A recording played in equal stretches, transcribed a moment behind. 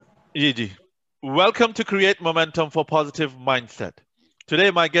Ji ji. Welcome to Create Momentum for Positive Mindset.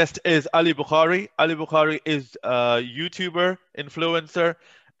 Today, my guest is Ali Bukhari. Ali Bukhari is a YouTuber, influencer,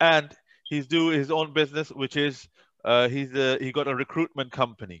 and he's doing his own business, which is he got a recruitment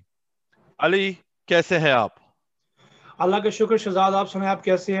company. Ali, कैसे हैं आप? Allah ka shukr Shazad, aap sunaye aap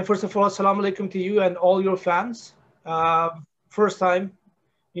kaise hain? First of all, assalamu alaikum to you and all your fans. First time,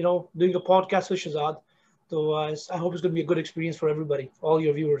 doing a podcast with Shazad. So I hope it's going to be a good experience for everybody, all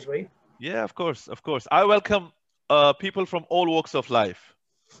your viewers, right? Yeah, of course, of course. I welcome people from all walks of life.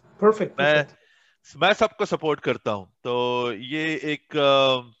 Perfect, मैं perfect. मैं सबको support करता हूँ. तो ये एक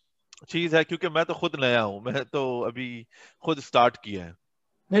चीज है क्योंकि मैं तो खुद नया हूँ. मैं तो अभी खुद स्टार्ट किया है.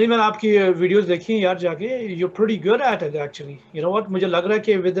 नहीं मैंने आपकी वीडियोस देखी हैं यार जाके. You're pretty good at it actually. You know what? मुझे लग रहा है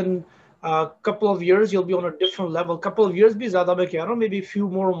कि within a couple of years you'll be on a different level. Couple of years भी ज़्यादा मैं कह रहा हूँ. Maybe a few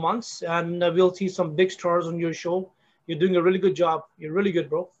more months and we'll see some big stars on your show. You're doing a really good job. You're really good,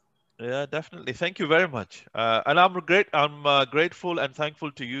 bro. Yeah, definitely. Thank you very much. And I'm grateful and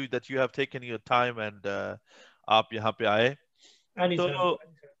thankful to you that you have taken your time and आप यहाँ पे आए. तो Anytime,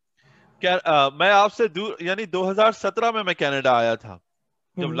 bro. मैं आपसे दूर यानी 2017 में मैं कनाडा आया था.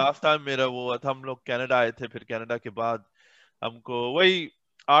 जब Mhm. लास्ट टाइम मेरा वो हुआ था, हम लोग कनाडा आए थे. फिर कनाडा के बाद हमको वही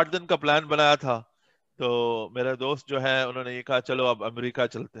 8 दिन का प्लान बनाया था. तो मेरे दोस्त जो है उन्होंने ये कहा चलो अब अमेरिका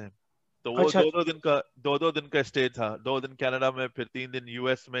चलते हैं. तो वो अच्छा अच्छा. दो दिन का स्टे था. 2 दिन कनाडा में, फिर 3 दिन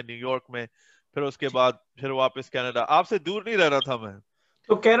यूएस में, न्यूयॉर्क में. फिर उसके बाद फिर वापस कनाडा. आपसे दूर नहीं रह रहा था मैं.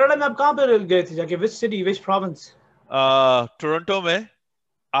 तो कनाडा में आप कहाँ पे गए थे जाके? Which city, which province? Toronto में.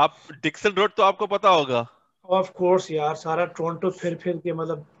 आप डिक्सन रोड तो आपको पता होगा. ऑफ कोर्स यार, सारा टोरंटो फिर फिर के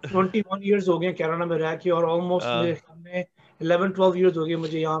मतलब 21 इयर्स हो गए कनाडा में रह के, और ऑलमोस्ट अ, मेरे ख्याल में 11-12 इयर्स हो गए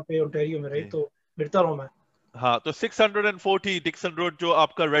मुझे यहाँ पे ओंटारियो में, रही जी. तो फिरता रहा हूँ मैं. हाँ, तो 640 डिक्सन रोड जो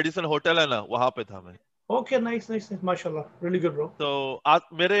आपका रेडिसन होटल है ना, वहां पे था मैं. ओके, नाइस नाइस नाइस, माशाल्लाह, रियली गुड ब्रो. तो आज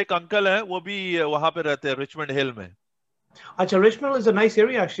मेरे एक अंकल हैं, वो भी वहां पे रहते हैं रिचमंड हिल में. अच्छा, Richmond is a nice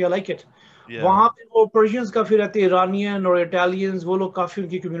area actually, I like it. या वहाँ पे वो पर्शियंस काफी रहते हैं, ईरानियन और इटालियंस, वो लोग काफी,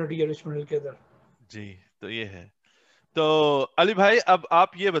 उनकी कम्युनिटी है रिचमंड हिल के अंदर. जी. तो ये है. तो अली भाई, अब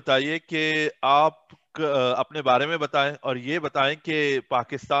आप ये बताइए कि आप अपने बारे में बताएं और ये बताएं कि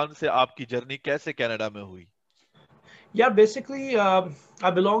पाकिस्तान से आपकी जर्नी कैसे कनाडा में हुई. Yeah, basically,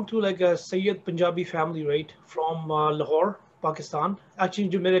 I belong to like a Sayyid Punjabi family, right, from Lahore, Pakistan. Actually,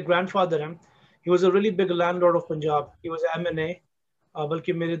 जो मेरे grandfather हैं, he was a really big landlord of Punjab. He was an MNA.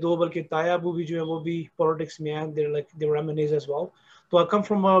 बल्कि मेरे दो बल्कि ताया अबू भी जो है वो भी politics में हैं. They were MNAs as well. So I come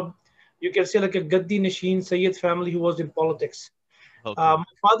from a, you can say like a Gaddi Nasheen Sayyid family who was in politics. Okay.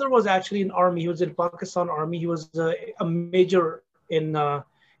 My father was actually in army. He was in Pakistan army. He was a major in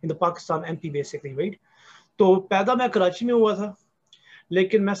the Pakistan MP basically, right? तो पैदा मैं कराची में हुआ था,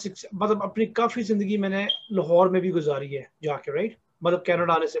 लेकिन मैं मतलब अपनी काफ़ी ज़िंदगी मैंने लाहौर में भी गुजारी है जाके, राइट. मतलब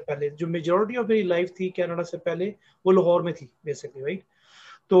कनाडा आने से पहले जो मेजोरिटी ऑफ मेरी लाइफ थी कनाडा से पहले, वो लाहौर में थी बेसिकली, राइट.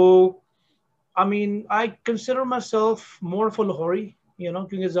 तो I mean I consider my self more for Lahori,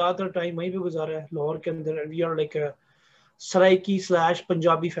 क्योंकि ज़्यादातर टाइम वहीं पे गुजारा है लाहौर के अंदर. We are like Saraiki slash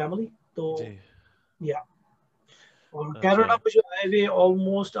Punjabi family. तो जी. या, और अच्छा. कनाडा में जो आए हुए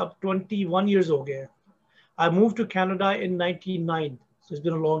ऑलमोस्ट अब 21 ईयर्स हो गए हैं. I moved to Canada in 99, so it's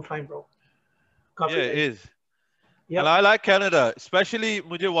been a long time, bro. Yeah, काफी it time. is. And Yep. I like Canada, especially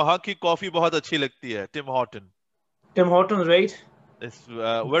मुझे वहाँ की कॉफी बहुत अच्छी लगती है, Tim Horton. Tim Hortons, right? It's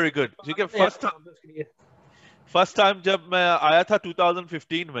very good. क्योंकि यार उसके लिए. फर्स्ट टाइम जब मैं आया था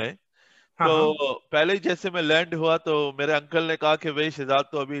 2015 में, हाँ तो हाँ पहले ही जैसे मैं लैंड हुआ तो मेरे अंकल ने कहा कि भाई शिजात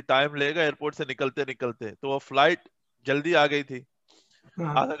तो अभी टाइम लेगा एयरपोर्ट से निकलते निकलते. तो वो फ्लाइट जल्दी आ गई थी,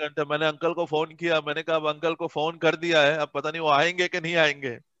 हाँ. आधा घंटा. मैंने अंकल को फोन किया. मैंने कहा अब अंकल को फोन कर दिया है, अब पता नहीं वो आएंगे कि नहीं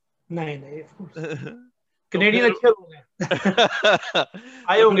आएंगे. नहीं नहीं, of course. तो Canadian फिर अच्छे लोग हैं.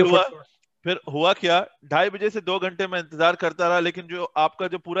 आए तो फिर होंगे for हुआ sure. फिर हुआ क्या, 2:30 बजे से 2 घंटे मैं इंतजार करता रहा. लेकिन जो आपका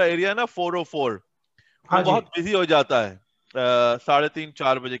जो पूरा एरिया है ना 404, वो हाँ जी. बहुत बिजी हो जाता है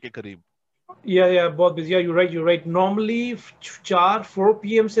 3:30-4 बजे के करीब. या बहुत बिजी है. You right. नॉर्मली 4 4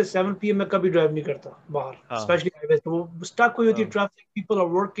 PM से 7 PM मैं कभी ड्राइव नहीं करता बाहर, हाँ. Specially highway. तो वो स्टक हुई होती है हाँ. Traffic, people are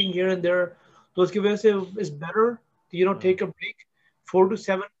working here and there. तो उसकी वजह से इट्स बेटर हाँ. Take a break. 4 to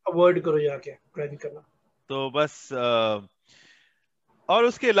 7 avoid करो जाके ड्राइविंग करना. तो बस और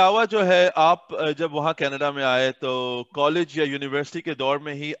उसके अलावा जो है आप जब वहाँ कनाडा में आए तो कॉलेज या यूनिवर्सिटी के दौर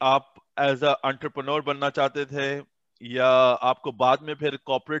में ही आप एज अ एंटरप्रेन्योर बनना चाहते थे, या आपको बाद में फिर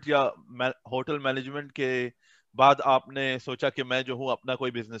कॉर्पोरेट या होटल मैनेजमेंट के बाद आपने सोचा कि मैं जो हूँ अपना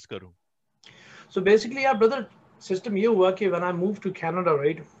कोई बिजनेस करूँ. So basically, यार ब्रदर, सिस्टम ये हुआ कि when I moved to Canada,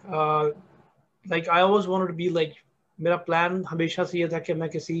 right, like I always wanted to be like, मेरा प्लान हमेशा से ये था कि मैं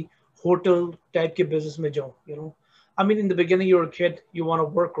किसी होटल टाइप के बिजनेस में जाऊं. I mean, in the beginning, you're a kid, you want to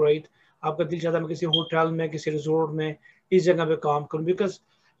work, right? आपका दिल चाहता है मैं किसी होटल में, किसी रिजोर्ट में, इस जगह पे काम करूं, because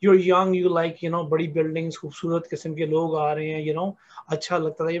you're young, you like, you know, बड़ी buildings, खूबसूरत किस्म के लोग आ रहे हैं, you know, अच्छा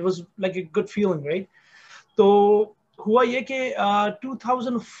लगता था. It was like a good feeling, right? तो हुआ ये कि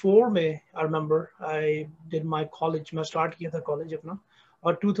 2004 में I remember I did my college, मैं start किया था college अपना,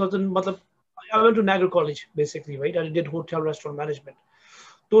 और 2000 मतलब I went to Niagara College basically, right? I did hotel restaurant management.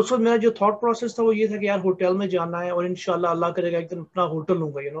 तो उस वक्त मेरा जो थॉट प्रोसेस था वो ये था कि यार होटल में जाना है और इंशाल्लाह अल्लाह करेगा एक दिन अपना होटल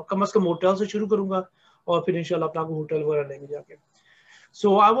लूंगा, यू नो, कम से कम होटल से शुरू करूंगा और फिर इंशाल्लाह अपना को होटल वगैरह लेंगे जाके.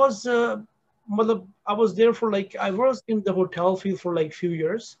 सो आई वाज मतलब I was there for like I was in the hotel field for like few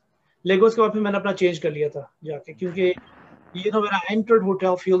years. लेकिन उसके बाद फिर मैंने अपना चेंज कर लिया था जाके, क्योंकि you know when I entered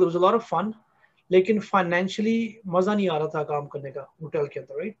hotel field, it was a lot of fun, लेकिन फाइनेंशियली मजा नहीं आ रहा था काम करने का होटल के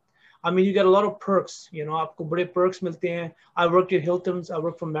अंदर, right? I mean, you get a lot of perks, you know, आपको बड़े perks मिलते हैं. I worked at Hilton's, I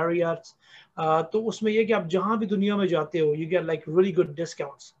worked for Marriott's. तो उसमें ये कि आप जहाँ भी दुनिया में जाते हो, you get like really good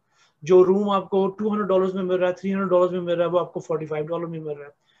discounts. जो रूम आपको $200 में मिल रहा है, $300 में मिल रहा है, वो आपको $45 में मिल रहा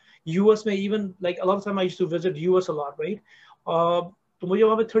है. US में even like a lot of time I used to visit US a lot, right? तो मुझे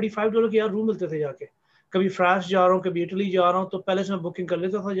वहाँ पे $35 के यार रूम मिलते थे जाके. कभी फ्रांस जा रहा हूँ, कभी इटली जा रहा हूँ, तो पहले से मैं बुकिंग कर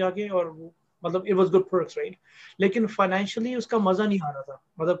लेता था जाके, और मतलब it was good perks, right? लेकिन फाइनेंशियली उसका मजा नहीं आ रहा था.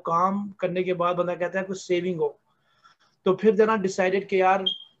 मतलब काम करने के बाद बंदा कहता है कुछ सेविंग हो, तो फिर देन आई डिसाइडेड कि यार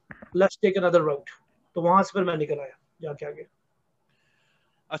लेट्स टेक अनदर राउट. तो वहां से फिर मैं निकल आया जाके आगे.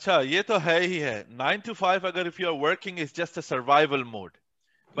 अच्छा, ये तो है ही है. 9 to 5 अगर if you are working is just a survival mode,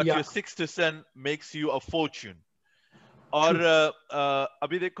 but या your 6 to 7 makes you a fortune. True. और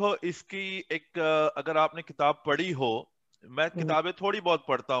अभी देखो इसकी एक अगर आपने किताब पढ़ी हो, मैं किताबें थोड़ी बहुत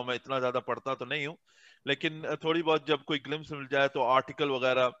पढ़ता हूँ, मैं इतना ज्यादा पढ़ता तो नहीं हूँ, लेकिन थोड़ी बहुत जब कोई ग्लिम्स मिल जाए तो आर्टिकल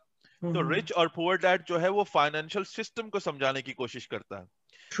वगैरह. तो रिच और पुअर डैड जो है वो फाइनेंशियल सिस्टम को समझाने की कोशिश करता है.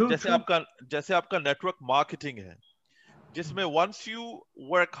 True true. जैसे आपका नेटवर्क मार्केटिंग है, जिसमें once you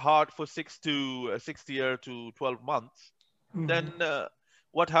work hard for 6 year to 12 months, then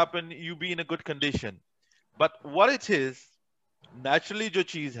what happened, you be in a good condition. But what it is, naturally जो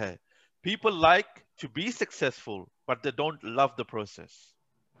चीज है, people like to be successful, but they don't love the process.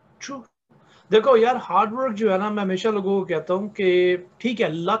 True. देखो यार, hard work जो है ना, मैं हमेशा लोगों को कहता हूँ कि ठीक है,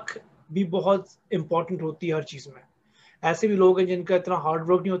 लक भी बहुत इंपॉर्टेंट होती है हर चीज में. ऐसे भी लोग हैं जिनका इतना हार्ड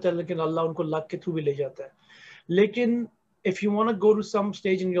वर्क नहीं होता है, लेकिन अल्लाह उनको लक के थ्रू भी ले जाता है. लेकिन if you want to go to some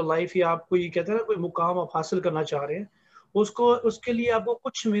stage in your life, या आपको ये कहते हैं ना कोई मुकाम आप हासिल करना चाह रहे हैं, उसको उसके लिए आपको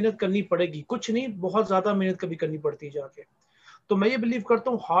कुछ मेहनत करनी पड़ेगी. कुछ नहीं, बहुत ज्यादा मेहनत कभी करनी पड़ती है जाके. तो मैं ये बिलीव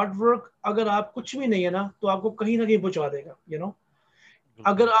करता हूँ हार्ड वर्क अगर आप कुछ भी नहीं है ना, तो आपको कहीं ना कहीं पहुंचा देगा, यू नो.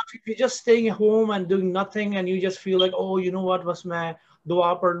 अगर आप if you're just staying at home and doing nothing and you just feel like, oh you know what, बस मैं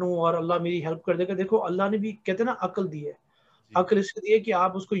दुआ पढ़ लूं और अल्लाह मेरी हेल्प कर देगा. देखो अल्लाह ने भी कहते हैं ना अकल दी है. अकल इसलिए दी है कि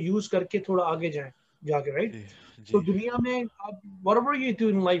आप उसको यूज करके थोड़ा आगे जाएं जाके, राइट? जी तो जी. दुनिया में आप whatever you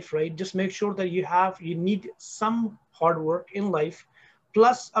do in life, right, just make sure that you need some hard work in life.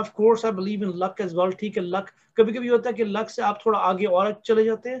 Plus of course I believe in luck as well. ठीक है, luck कभी कभी होता है कि luck से आप थोड़ा आगे और चले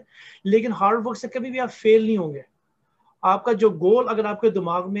जाते हैं, लेकिन hard work से कभी भी आप फेल नहीं होंगे. आपका जो गोल अगर आपके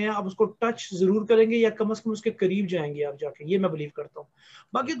दिमाग में है, आप उसको टच जरूर करेंगे या कम से कम उसके करीब जाएंगे आप जाके. ये मैं बिलीव करता हूँ.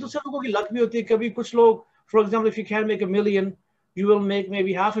 बाकी दूसरे लोगों की लक भी होती है. कभी कुछ लोग, for example if you can make a million, you will make may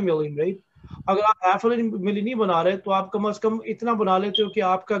be half a million, right? अगर आप हाफ अ मिलियन नहीं बना रहे, तो आप कम से कम इतना बना लेते हो कि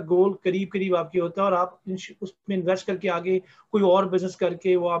आपका गोल करीब करीब आपकी होता है, और आप उसमें इन्वेस्ट करके आगे कोई और बिजनेस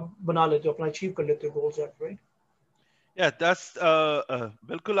करके वो आप बना लेते हो, अपना अचीव कर लेते हो गोल्स, राइट? Yeah, that's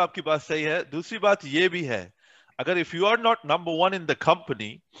बिल्कुल आपकी बात सही है. दूसरी बात ये भी है, अगर if you are not number one in the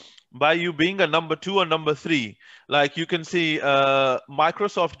company, by you being a number two or number three, like you can see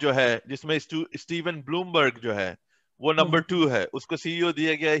Microsoft जो है, जिसमें Steven Bloomberg जो है, वो number two है, उसको CEO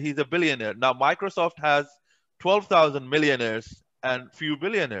दिया गया, he's a billionaire. Now Microsoft has 12,000 millionaires and few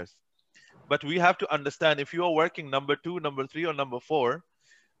billionaires. But we have to understand, if you are working number two, number three, or number four,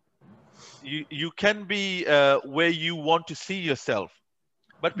 you can be where you want to see yourself,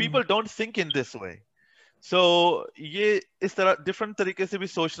 but people don't think in this way. So ये इस तरह different तरीके से भी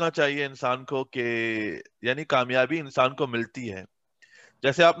सोचना चाहिए इंसान को कि यानी कामयाबी इंसान को मिलती है.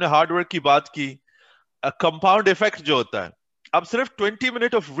 जैसे आपने हार्ड वर्क की बात की, कंपाउंड इफेक्ट जो होता है, अब सिर्फ 20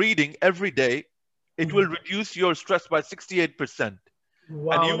 minute of reading every day, it will reduce your stress by 68%. And you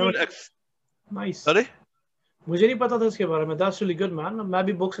wow, will nice. अरे मुझे नहीं पता था इसके बारे में. That's really good man. मैं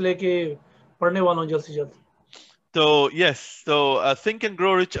भी बुक्स लेके पढ़ने वाला हूँ जल्द से जल्द. तो यस, तो थिंक एंड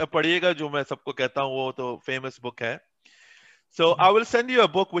ग्रो रिच पढ़िएगा, जो मैं सबको कहता हूँ, वो तो फेमस बुक है. So I will send you a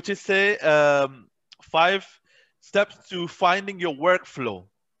book which is say 5 steps to finding your workflow.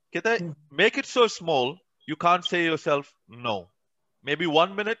 कहता है, make it so small you can't say yourself no. Maybe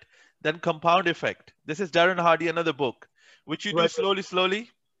 1 minute, then compound effect. This is Darren Hardy, another book, which you do Right. slowly,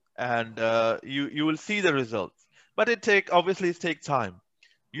 and you will see the results. But obviously it takes time.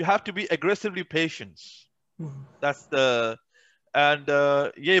 You have to be aggressively patient. Mhm. That's the and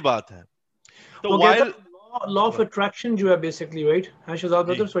ये बात है. So वो कहता while है law of attraction जो है basically, right? हाँ शहजाद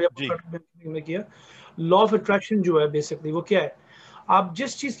जी brother, sorry जी आपको में किया। लॉ ऑफ अट्रैक्शन जो है बेसिकली वो क्या है? आप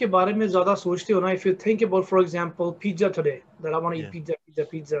जिस चीज के बारे में ज्यादा सोचते हो ना, if you think about for example pizza today, that I want to eat yeah pizza pizza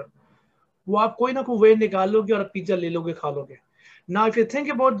pizza, वो आप कोई ना कोई वे निकाल लोगे और पिज्जा ले लोगे, खा लोगे। Now if you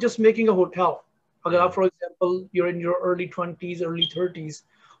think about just making a hotel, अगर आप yeah for example you are in your early 20s early 30s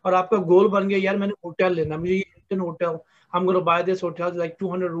और आपका गोल बन गया यार मैंने होटल लेना, मुझे ये Hilton hotel, I am gonna by this hotel like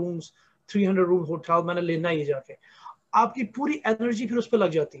 200 rooms 300 room hotel मैंने लेना ही जाके, आपकी पूरी एनर्जी फिर उस पर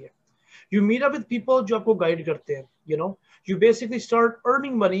लग जाती है। You meet up with people जो आपको गाइड करते हैं, you know, you basically start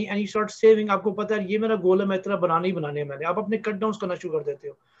earning money and you start saving। आपको पता है ये मेरा गोल है, मैं इतना बनाना ही बनाने है मैंने, आप अपने कट डाउन करना शुरू कर देते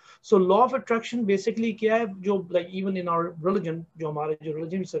हो। So law of attraction basically क्या है, जो like even in our religion, जो हमारे जो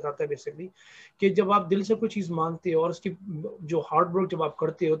रिलीजन सिखाता है बेसिकली, कि जब आप दिल से कोई चीज मांगते हो और उसकी जो हार्ड वर्क जब आप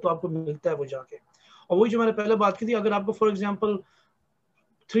करते हो तो आपको मिलता है वो जाके। और वही जो मैंने पहले बात की थी, अगर आपको फॉर एग्जाम्पल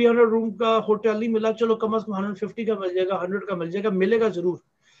 300 रूम का होटल नहीं मिला, चलो कम अज कम 150 का मिल जाएगा, 100 का मिल जाएगा, मिलेगा जरूर,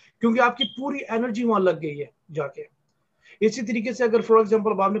 क्योंकि आपकी पूरी एनर्जी वहां लग गई है जाके। इसी तरीके से अगर फॉर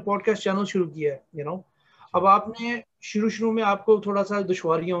एग्जांपल अब आपने पॉडकास्ट चैनल शुरू किया है, यू नो, अब आपने शुरू में आपको थोड़ा सा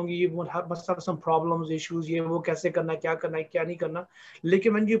दुश्वारियां होंगी, must have some problems issues, ये वो कैसे करना है, क्या नहीं करना,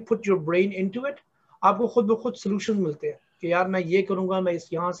 लेकिन when you put your brain into it, आपको खुद ब खुद सोल्यूशन मिलते हैं कि यार मैं ये करूंगा, मैं इस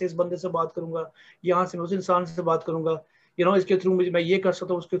यहाँ से इस बंदे से बात करूंगा, यहाँ से मैं उस इंसान से बात करूंगा, यू नो, इसके थ्रू मुझे मैं ये कर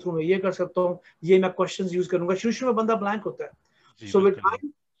सकता हूँ, उसके थ्रू मैं ये कर सकता हूँ, ये मैं क्वेश्चंस यूज करूंगा। शुरू में बंदा ब्लैंक होता है, जी सो विद बिल्कुल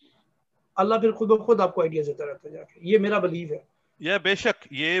टाइम अल्लाह फिर खुद ब खुद आपको आइडिया देता रहता है जाके, ये मेरा बिलीव है। यह बेशक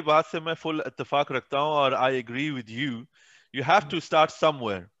ये बात से मैं फुल इत्तेफाक रखता हूं और I agree with you. You have to start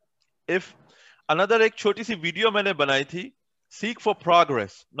somewhere. If another एक छोटी सी वीडियो मैंने बनाई थी, seek for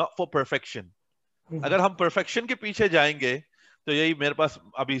progress not for perfection. अगर हम परफेक्शन के पीछे जाएंगे तो यही मेरे पास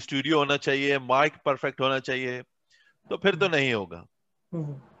अभी स्टूडियो होना चाहिए, माइक परफेक्ट होना चाहिए, तो फिर तो नहीं होगा.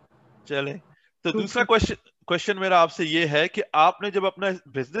 चले, तो ट्रू दूसरा ट्रू। क्वेश्चन मेरा आपसे ये है कि आपने जब अपना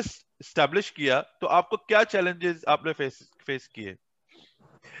बिजनेस स्टैब्लिश किया तो आपको क्या चैलेंजेस आपने फेस किए?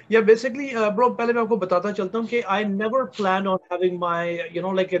 या बेसिकली ब्रो, पहले मैं आपको बताता चलता हूँ कि I never plan on having my you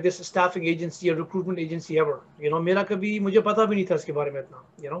know like this staffing agency या recruitment agency ever, you know, मेरा कभी मुझे पता भी नहीं था इसके बारे में इतना,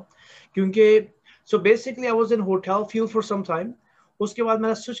 यू नो, क्योंकि so basically I was in hotel field for some time, उसके बाद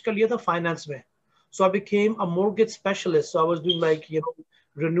मैंने स्विच कर लिया था फाइनेंस में, सो I became a mortgage specialist, so I was doing like you know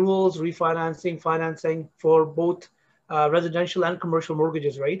renewals, refinancing, financing for both residential and commercial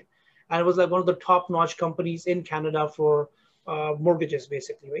mortgages, right? And it was like one of the top-notch companies in Canada for mortgages,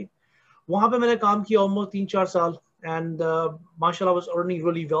 basically, right? वहां पे मैंने काम किया almost 3-4 साल, and माशाल्लाह was earning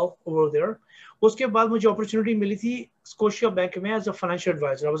really well over there. उसके बाद मुझे opportunity मिली थी Scotia Bank में as a financial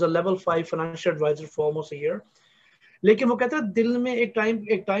advisor. I was a level 5 financial advisor for almost a year. लेकिन वो कहता है दिल में एक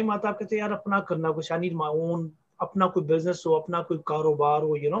टाइम आता है, आप कहते हैं यार अपना करना कुछ, आई नीड माय ओन, अपना कोई बिजनेस हो, अपना कोई कारोबार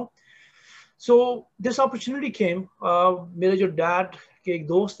हो, you know. So this opportunity केम, मेरे जो डैड के एक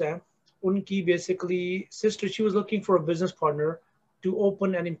दोस्त हैं, उनकी basically sister, she was looking for a business partner to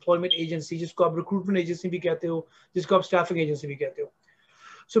open an employment agency, जिसको आप रिक्रूटमेंट एजेंसी भी कहते हो, जिसको आप स्टाफिंग एजेंसी भी कहते हो।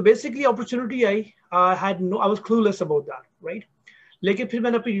 So basically opportunity I, I was clueless about that, right? लेकिन फिर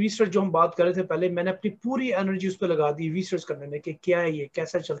मैंने अपनी रिसर्च, जो हम बात कर रहे थे पहले, मैंने अपनी पूरी एनर्जी उस पर लगा दी रिसर्च करने में कि क्या है ये,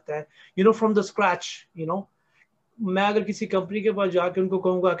 कैसा चलता है, you know, from the scratch, you know. मैं अगर किसी कंपनी के पास जाके उनको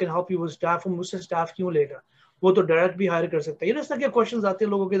कहूंगा I can help you with staff, मुझसे स्टाफ क्यों लेगा? वो तो डायरेक्ट भी हायर कर सकता है। ये ना, इस तरह के क्वेश्चंस आते हैं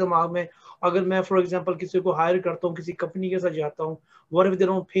लोगों के दिमाग में। अगर मैं फॉर एग्जांपल किसी को हायर करता हूँ, किसी कंपनी के साथ जाता हूँ, what if they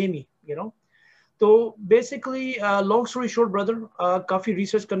don't pay me, you know. तो basically long story short brother, काफी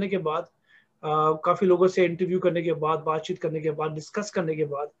रिसर्च करने के बाद, काफी लोगों से इंटरव्यू करने के बाद, बातचीत करने के बाद, डिस्कस करने के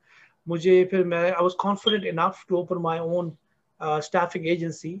बाद, मुझे फिर मैं I was confident enough to open my own staffing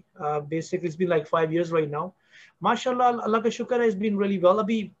agency. Basically, it's been like 5 years right now. MashaAllah, Allah का शुक्र है, it's been really well.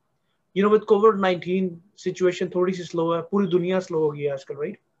 अभी you know with COVID-19 situation थोड़ी सी स्लो है, पूरी दुनिया स्लो हो गई है आजकल,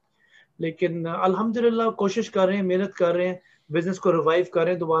 राइट? लेकिन अल्हम्दुलिल्लाह कोशिश कर रहे हैं, मेहनत कर रहे हैं, बिजनेस को रिवाइव कर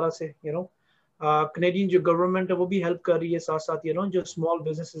रहे हैं दोबारा से, यू नो। कनेडियन जो गवर्नमेंट है वो भी हेल्प कर रही है साथ साथ, यू नो, जो स्मॉल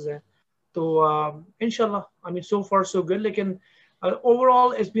बिजनेसेस हैं। तो इंशाल्लाह, I mean so far so good, लेकिन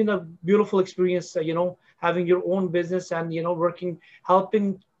overall it's been a beautiful experience, you know, having your own business and, you know, working, helping,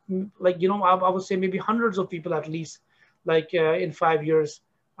 like, you know, I would say maybe hundreds of people at least, like in 5 years,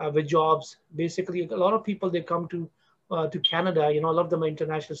 with jobs. Basically a lot of people, they come to Canada, you know, a lot of them are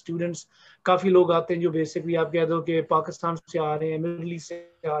international students. काफी लोग आते हैं जो basically आप कह दो कि पाकिस्तान से आ रहे हैं, मिडिल ईस्ट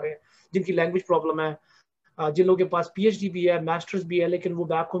से आ रहे हैं, जिनकी लैंग्वेज प्रॉब्लम है, जिन लोगों के पास पीएचडी भी है, मास्टर्स भी है, लेकिन वो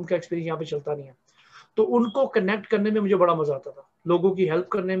बैक होम का एक्सपीरियंस यहाँ पे चलता नहीं है, तो उनको कनेक्ट करने में मुझे बड़ा मजा आता था, लोगों की हेल्प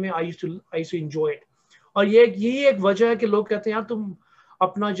करने में। I used to enjoy it. और यही एक वजह है कि लोग कहते हैं यार तुम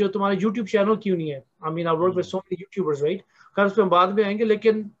अपना जो तुम्हारा यूट्यूब चैनल क्यों नहीं है। I mean I work with so many YouTubers, right. खैर उस पर हम बाद में आएंगे,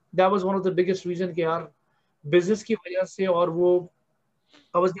 लेकिन that was one of the biggest reason कि यार बिजनेस की वजह से, और वो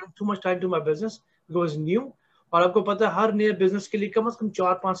I was giving too much time to my business because new. और आपको पता है हर नए बिजनेस के लिए कम से कम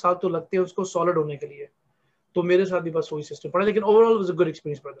 4-5 साल तो लगते हैं उसको सॉलिड होने के लिए। तो मेरे साथ भी बस वही सिस्टम पड़ा, लेकिन overall was a good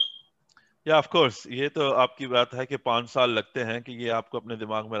experience brother. या ऑफ कोर्स, ये तो आपकी बात है कि 5 साल लगते हैं, कि ये आपको अपने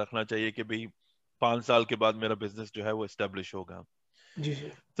दिमाग में रखना चाहिए कि भाई 5 साल के बाद मेरा बिजनेस जो है वो एस्टेब्लिश होगा। जी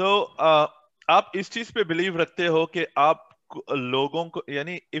जी। तो आप इस चीज पे बिलीव रखते हो कि आप लोगों को,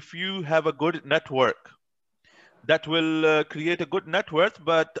 यानी if you have a good network that will create a good network,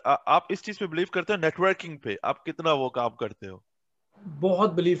 but आप इस चीज पे बिलीव करते हो, नेटवर्किंग पे आप कितना वो काम करते हो?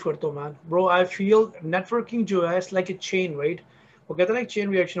 बहुत बिलीव करता हूँ man bro. I feel networking जो है it's like a chain, right. वो कहते हैं ना एक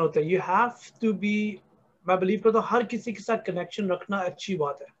चेन रिएक्शन होता है। यू हैव टू बी, मैं बिलीव करता हूँ हर किसी के साथ कनेक्शन रखना अच्छी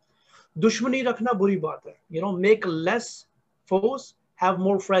बात है, दुश्मनी रखना बुरी बात है। You know, make less force, have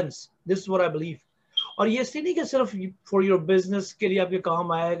more friends, this is what I believe. और ये इसलिए नहीं कि सिर्फ फॉर योर बिजनेस के लिए आपके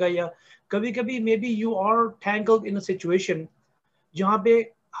काम आएगा, या कभी कभी may be you are tangled in a situation जहाँ पे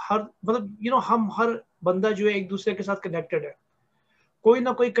हर मतलब यू नो हम हर बंदा जो है एक दूसरे के साथ कनेक्टेड है। कोई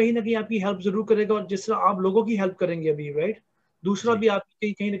ना कोई कहीं ना कहीं आपकी हेल्प जरूर करेगा, और जिस तरह आप लोगों की हेल्प करेंगे अभी, राइट, दूसरा जी। भी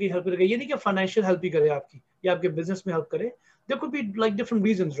आपकी कहीं ना कहीं हेल्प करेगा। ये नहीं कि फाइनेंशियल हेल्प ही करे आपकी या आपके बिजनेस में हेल्प करे, there could be like different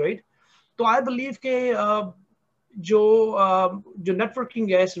reasons, right. तो आई बिलीव के जो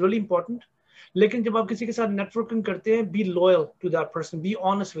नेटवर्किंग है इज रियली इंपॉर्टेंट। लेकिन जब आप किसी के साथ नेटवर्किंग करते हैं, B loyal to that person, be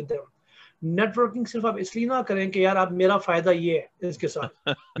honest with them. Networking सिर्फ आप इसलिए ना करें कि यार आप मेरा फायदा ये है इसके साथ,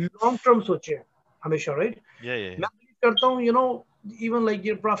 लॉन्ग टर्म सोचिए हमेशा, राइट। ये मैं बिलीव करता हूँ, यू नो, इवन लाइक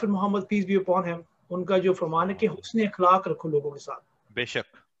ये profit Mohammad piece B upon him, उनका जो फरमान है कि हुस्न अखलाक रखो लोगों के साथ। बेशक।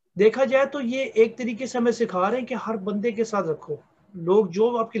 देखा जाए तो ये एक तरीके से हमें सिखा रहे हैं कि हर बंदे के साथ रखो। लोग जो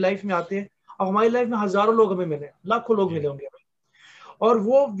आपकी लाइफ में आते हैं, अब हमारी लाइफ में हजारों लोग हमें मिले, लाखों लोग जी। मिले होंगे हमें, और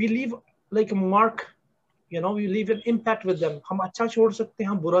वो we leave like mark, you know, we leave an impact with them. हम अच्छा छोड़ सकते हैं,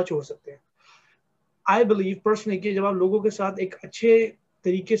 हम बुरा छोड़ सकते हैं। आई बिलीव पर्सनली कि जब आप लोगों के साथ एक अच्छे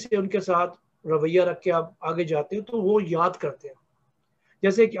तरीके से उनके साथ रवैया रख के आप आगे जाते हो, तो वो याद करते हैं।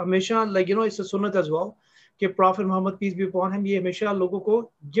 जैसे कि हमेशा like you know it's a सुन्नत एज़ वेल कि profit Mohammad piece B upon him ये हमेशा लोगों को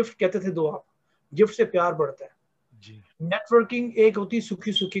गिफ्ट कहते थे, दो आप, गिफ्ट से प्यार बढ़ता है। जी। नेटवर्किंग एक होती है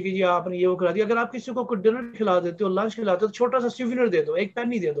सूखी सूखी की, जी आपने ये वो करा दिया। अगर आप किसी को डिनर खिला देते हो, लंच खिलाते हो, तो छोटा सा स्यूविनर दे दो, एक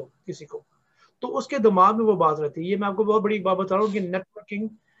पेन ही दे दो किसी को, तो उसके दिमाग में वो बात रहती है। ये मैं आपको बहुत बड़ी बात बता रहा हूँ कि नेटवर्किंग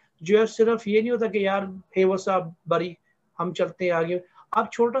जो है सिर्फ ये नहीं होता कि यार हे वो साहब बड़ी हम चलते हैं आगे। आप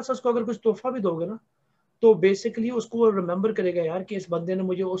छोटा सा उसको अगर कुछ तोहफा भी दोगे ना, तो बेसिकली उसको वो रिमेंबर करेगा यार कि इस बंदे ने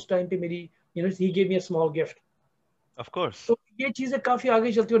मुझे उस टाइम पे मेरी, you know, he give me a small gift. Of course. तो ये चीजें काफी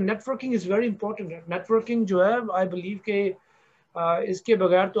आगे चलती है। नेटवर्किंग इज वेरी इंपॉर्टेंट है। नेटवर्किंग जो है आई बिलीव के इसके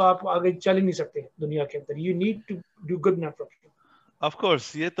बगैर तो आप आगे चल ही नहीं सकते दुनिया के अंदर। You need to do good networking. Of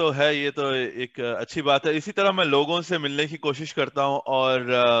course, ये तो है, ये तो एक अच्छी बात है। इसी तरह मैं लोगों से मिलने की कोशिश करता हूँ,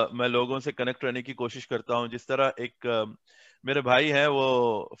 और मैं लोगों से कनेक्ट रहने की कोशिश करता हूँ। जिस तरह एक मेरे भाई हैं,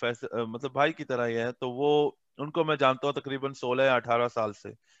 वो मतलब भाई की तरह ही है, तो वो, उनको मैं जानता हूँ तकरीबन 16 या 18 साल से।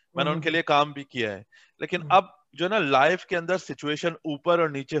 मैंने उनके लिए काम भी किया है। लेकिन अब जो है ना, लाइफ के अंदर सिचुएशन ऊपर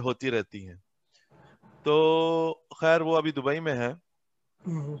और नीचे होती रहती है। तो खैर वो अभी दुबई में है।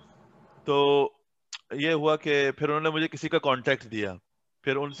 तो ये हुआ कि फिर उन्होंने मुझे किसी का कांटेक्ट दिया।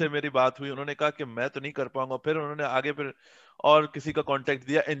 फिर उनसे मेरी बात हुई, उन्होंने कहा कि मैं तो नहीं कर पाऊंगा। फिर उन्होंने आगे फिर और किसी का कांटेक्ट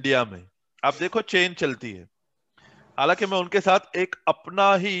दिया इंडिया में। आप देखो, चेन चलती है। हालांकि मैं उनके साथ एक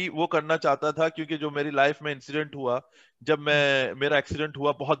अपना ही वो करना चाहता था, क्योंकि जो मेरी लाइफ में इंसिडेंट हुआ, जब मैं मेरा एक्सीडेंट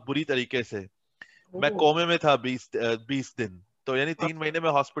हुआ बहुत बुरी तरीके से, मैं कोमे में था 20 दिन, तो यानी 3 महीने में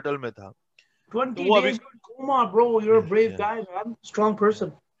हॉस्पिटल में था। तो 20 वो अभी, days in coma, bro. You're a brave guy, man. Strong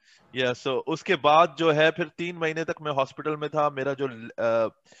person. सो उसके बाद जो है फिर 3 महीने तक मैं हॉस्पिटल में था। मेरा जो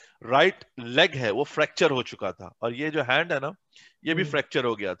राइट लेग है वो फ्रैक्चर हो चुका था, और ये जो हैंड है ना, ये भी हम्म, फ्रैक्चर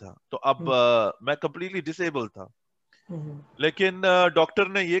हो गया था। तो अब हम्म, मैं कंप्लीटली डिसेबल था। हम्म। लेकिन डॉक्टर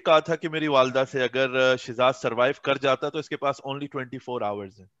ने ये कहा था कि मेरी वालदा से, अगर शिजाज सरवाइव कर जाता तो इसके पास ओनली 24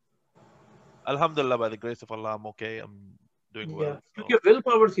 आवर्स है। अल्हम्दुलिल्लाह, by the grace of Allah, I am okay, I am doing या वेल। सो क्योंकि विल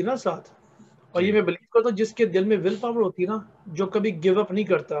पावर थी ना साथ। और ये जी। मैं बिलीव करता हूँ जिसके दिल में विल पावर होती है ना, जो कभी गिव अप नहीं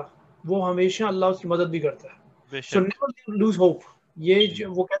करता, वो हमेशा अल्लाह उसकी मदद भी करता है। सो बेशक। Never lose hope. ये जी। जो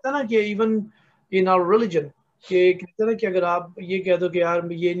वो कहता है ना कि इवन इन आवर रिलीजन, कि कहते हैं ना कि अगर आप ये कह दो कि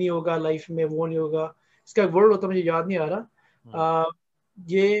यार ये नहीं होगा लाइफ में, वो नहीं होगा, इसका वर्ड होता है, मुझे याद नहीं आ हम्म, रहा।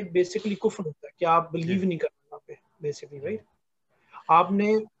 ये बेसिकली कुफ्र होता है कि आप जी। बिलीव नहीं करते वहाँ पे, बेसिकली, जी। राइट।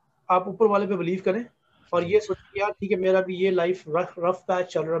 आपने, आप ऊपर वाले पे बिलीव करें, और जी ये सोच के यार ठीक है मेरा भी ये लाइफ रफ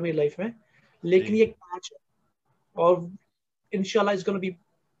पैच चल रहा है मेरी लाइफ में, लेकिन जी ये एक पैच है और इंशाल्लाह is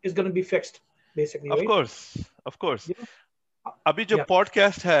gonna be fixed basically, of right? Course of course. You know, अभी जो या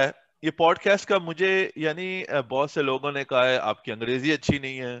पॉडकास्ट है, ये पॉडकास्ट का मुझे यानी बहुत से लोगों ने कहा है आपकी अंग्रेजी अच्छी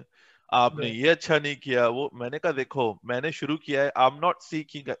नहीं है, आपने ये अच्छा नहीं किया वो। मैंने कहा देखो मैंने शुरू किया है, I am not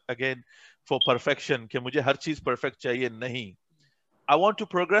seeking again for perfection कि मुझे हर चीज परफेक्ट चाहिए, नहीं। I want to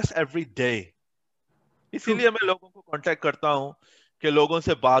progress every day. True. इसीलिए मैं लोगों को कांटेक्ट करता हूँ कि लोगों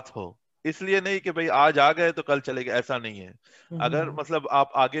से बात हो। इसलिए नहीं कि भाई आज आ गए तो कल चले गए, ऐसा नहीं है। अगर मतलब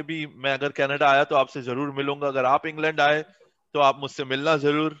आप आगे भी, मैं अगर कनाडा आया तो आपसे जरूर मिलूंगा, अगर आप इंग्लैंड आए तो आप मुझसे मिलना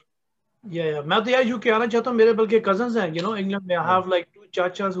जरूर। या मैं तो यार यूके आना चाहता हूँ, मेरे बल्कि कजन्स हैं यू नो इंग्लैंड में। I have like to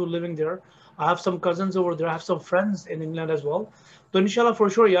चाचास who living there, I have some cousins over there, I have some friends in England as well. तो इंशाल्लाह फॉर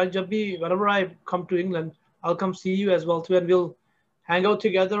श्योर यार, जब भी whenever I come to England I will come C you as well to, and will hang out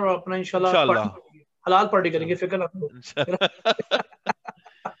together और अपना इंशाल्लाह party इंशाल्लाह करेंगे, हलाल पार्टी करेंगे, इंशाल्लाह फिक्र ना करो, you know? इंशाल्लाह।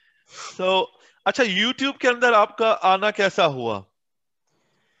 तो अच्छा, यूट्यूब के अंदर आपका आना कैसा हुआ?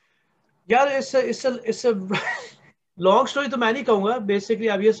 यार इससे लॉन्ग स्टोरी तो मैं नहीं कहूंगा, बेसिकली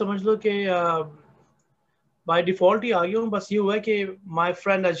आप ये समझ लो कि बाय डिफॉल्ट ही आ गया हूँ। बस ये हुआ है कि my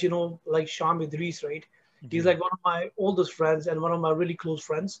friend as you know like शाम Idris, right? He is ji like one of my oldest friends and one of my really close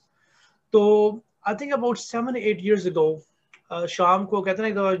friends. तो I think about 7 8 years ago, शाम को कहते हैं ना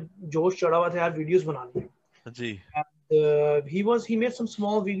एक दफा जोश चढ़ा हुआ था यार वीडियोस बनाने। जी he made some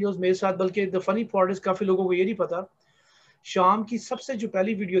small videos मेरे साथ, बल्कि the funny part is काफी लोगों को ये नहीं पता, शाम की सबसे जो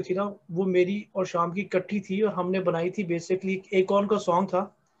पहली वीडियो थी ना वो मेरी और शाम की इकट्ठी थी, और हमने बनाई थी बेसिकली एक और का सॉन्ग था,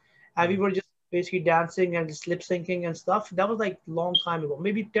 and we हाँ were just basically dancing and lip syncing and stuff. That was like long time ago,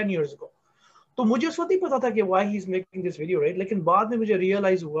 maybe 10 years ago. तो मुझे उस वक्त ही पता था कि why he's making this video, right? लेकिन बाद में मुझे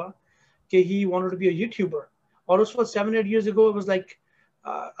realize हुआ कि he wanted to be a YouTuber. और उस वक्त 7 8 years ago it was like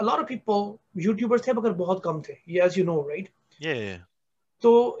a lot of people YouTubers थे मगर बहुत कम थे, as you know, right? ये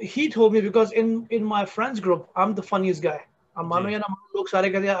So he told me, because in my friends group I'm the funniest guy. अब मानो जी या ना मानो, लोग सारे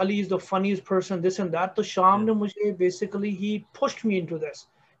कहते हैं Ali is the funniest person, this and that. तो शाम ये ने मुझे basically he pushed me into this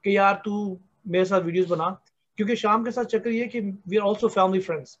कि यार तू मेरे साथ वीडियोस बना, क्योंकि शाम के साथ चक्कर ये कि we are also family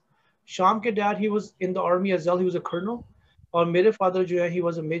friends. शाम के dad he was in the army as well, he was a colonel, और मेरे father जो है he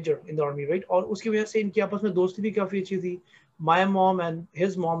was a major in the army, right? और उसकी वजह से इनकी आपस में दोस्ती भी काफी अच्छी थी. My mom and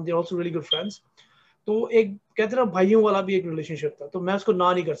his mom, they're also really good friends. तो एक कहते ना भाइयों वाला भी एक रिलेशनशिप था, तो मैं उसको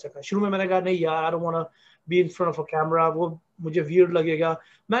ना नहीं कर सका। शुरू में मैंने कहा नहीं यार, I don't want to be in front of a camera, वो मुझे वियर्ड लगेगा।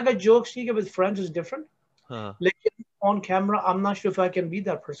 मैं कहा जोक्स ठीक है, विद फ्रेंड्स इज डिफरेंट, हाँ लेकिन on camera I am not sure if I can be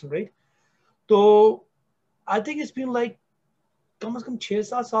that person, right? तो I think it's been like कम से कम 6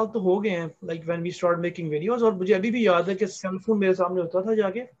 7 साल तो हो गए हैं, like when we start making videos. और मुझे अभी भी याद है कि सेल फोन मेरे सामने होता था,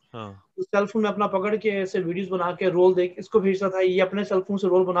 जाके हाँ उस सेल फोन में अपना पकड़ के ऐसे वीडियोस बना के रोल देख इसको भेजता था, ये अपने सेल फोन से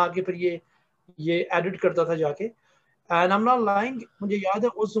रोल बना के फिर ये एडिट करता था जाके। And I am not lying, मुझे याद है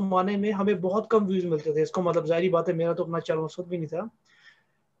उस जमाने में हमें बहुत कम व्यूज मिलते थे। इसको मतलब जाहिर बात है, मेरा तो अपना चैनल उस वक्त भी नहीं था,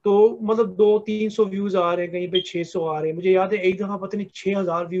 तो मतलब 200 300 व्यूज आ रहे हैं, कहीं पे 600 आ रहे हैं। मुझे याद है एक दफा पता नहीं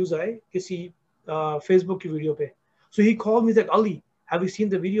 6000 व्यूज आए किसी फेसबुक की वीडियो पे। सो he called me, Ali have you seen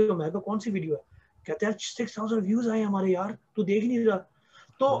the video? मैं कहा कौन सी वीडियो है? कहते हैं 6000 व्यूज आए हमारे यार, तू देख नहीं रहा?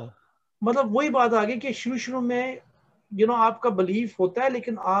 तो हाँ मतलब वही बात आ गई कि शुरू शुरू में आपका बिलीफ होता है,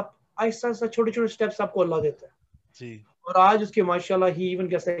 लेकिन आप आहिस्ता आहिस्ता छोटे छोटे स्टेप्स आपको अल्लाह देता है। जी और आज उसके माशाल्लाह ही इवन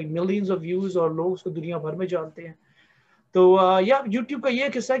कैसे मिलियंस ऑफ व्यूज, और लोग उसको दुनिया भर में जानते हैं। तो या यूट्यूब का ये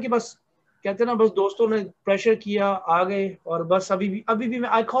किस्सा है कि बस कहते हैं ना, बस दोस्तों ने प्रेशर किया, आ गए, और बस अभी भी मैं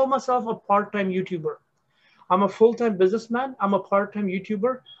I call my self a part time YouTuber. I'm a full-time businessman. I'm a part-time YouTuber.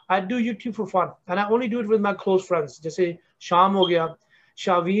 I do YouTube for fun, and I only do it with my close friends. जैसे शाम हो गया,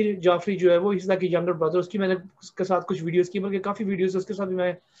 शावीर जाफरी जो है वो इस की younger brother, उसकी मैंने उसके साथ कुछ वीडियोस की, बल्कि काफी वीडियोस उसके साथ भी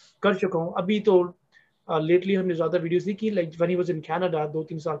मैं कर चुका हूँ। अभी तो लेटली हमने ज्यादा वीडियोस नहीं की, like when he was in Canada 2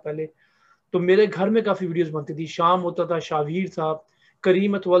 3 साल पहले, तो मेरे घर में काफी वीडियोस बनती थी। शाम होता था, शावीर था,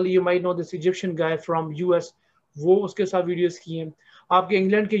 करीम अतवली, you might know this Egyptian guy from US, वो उसके साथ वीडियोस किए हैं। आपके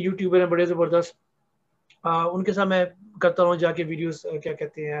इंग्लैंड के यूट्यूबर हैं बड़े जबरदस्त, उनके साथ मैं करता हूँ जाके वीडियोस, क्या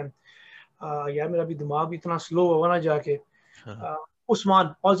कहते हैं, यार मेरा भी दिमाग भी इतना स्लो होगा ना जाके, हाँ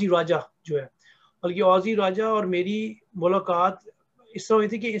उस्मान ऑजी राजा जो है। बल्कि ऑजी राजा और मेरी मुलाकात इस तरह हुई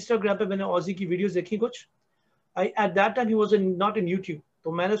थी कि इंस्टाग्राम पे मैंने ऑजी की वीडियोस देखी कुछ। At that time he was not in YouTube,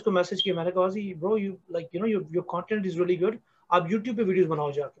 तो मैंने उसको मैसेज किया, मैंने कहा ऑजी bro, you like your content is really good, आप यूट्यूब पे वीडियोस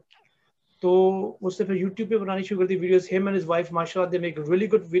बनाओ जाके। तो उससे फिर यूट्यूब पे बनानी शुरू कर दी videos. Him and his wife माशाल्लाह they make really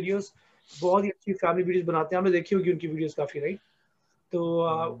good videos, बहुत ही अच्छी फैमिली वीडियोस बनाते हैं। आपने देखी होगी उनकी वीडियोस काफी, राइट? तो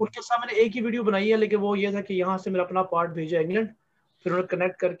हम्म, उनके साथ मैंने एक ही वीडियो बनाई है, लेकिन वो ये था कि यहाँ से मेरा अपना पार्ट भेजा इंग्लैंड, फिर उन्हें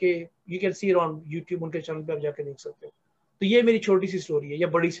कनेक्ट करके you can see on YouTube, उनके चैनल पे आप जाके देख सकते हो। तो ये मेरी छोटी सी स्टोरी है, या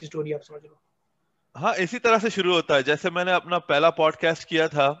बड़ी सी स्टोरी आप समझ लो। हाँ, इसी तरह से शुरू होता है। जैसे मैंने अपना पहला पॉडकास्ट किया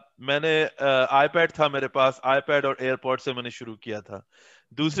था, मैंने आईपैड था मेरे पास, आईपैड और एयरपॉड से मैंने शुरू किया था।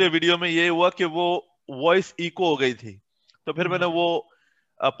 दूसरे वीडियो में ये हुआ कि वो वॉइस इको हो गई थी, तो फिर मैंने वो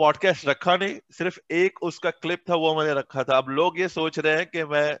पॉडकास्ट रखा नहीं, सिर्फ एक उसका क्लिप था वो मैंने रखा था। अब लोग ये सोच रहे हैं कि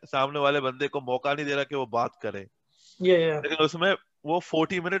मैं सामने वाले बंदे को मौका नहीं दे रहा कि वो बात करे, ये लेकिन उसमें वो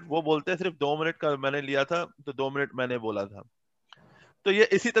 40 मिनट वो बोलते हैं, सिर्फ 2 मिनट का मैंने लिया था, तो 2 मिनट मैंने बोला था। तो ये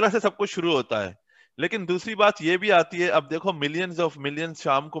इसी तरह से सब कुछ शुरू होता है। लेकिन दूसरी बात ये भी आती है, अब देखो मिलियंस ऑफ मिलियंस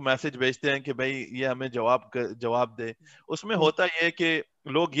शाम को मैसेज भेजते हैं कि भाई ये हमें जवाब दे। उसमें होता ये है कि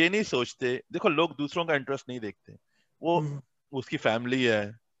लोग ये नहीं सोचते, देखो लोग दूसरों का इंटरेस्ट नहीं देखते, वो उसकी फैमिली है,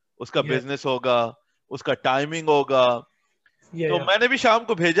 उसका ये बिजनेस होगा, उसका टाइमिंग होगा। तो ये मैंने भी शाम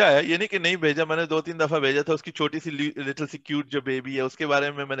को भेजा है, ये नहीं कि नहीं भेजा, मैंने 2-3 दफा भेजा था। उसकी छोटी सी लिटिल सी क्यूट जो बेबी है उसके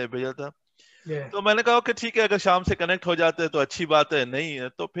बारे में मैंने भेजा था। ये तो मैंने कहा कि ठीक है, अगर शाम से कनेक्ट हो जाते हैं तो अच्छी बात है, नहीं है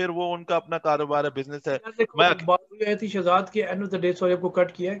तो फिर वो उनका अपना कारोबार है, बिजनेस है। यार देखो, मैं बात ये आई थी शहजाद के end of the day, sorry आपको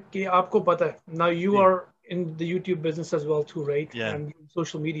कट किया है, कि आपको पता है नाउ यू जी, are in the YouTube business as well too, right, yeah and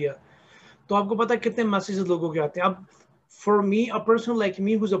social media. तो आपको पता है कितने मैसेजेस लोगों के आते हैं। अब for me a person like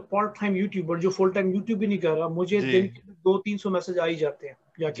me who is a part time youtuber, जो फुल टाइम यूट्यूब भी नहीं कर रहा, मुझे जी, दिन के 200-300 मैसेज आ ही जाते हैं,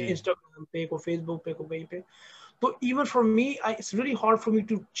 जाके जी, इंस्टाग्राम पे को, फेसबुक पे को, कहीं पे। तो even for me it's really hard for me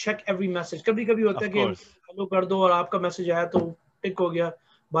to check every message. कभी कभी होता ऑफ है कि कोर्स, हेलो कर दो और आपका मैसेज आया तो टिक हो गया,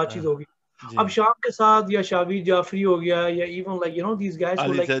 बातचीत होगी। जी, अब शाम के साथ या शाविद जाफरी हो गया, या even like these guys who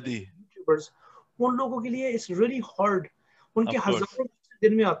Ali like Zaidi, youtubers, उन लोगों के लिए इट्स रियली हार्ड। उनके ऑफ कोर्स, हजारों मैसेज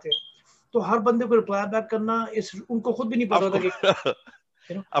दिन में आते हैं, तो हर बंदे को रिप्लाई बैक करना इस उनको खुद भी नहीं पता ऑफ होता कि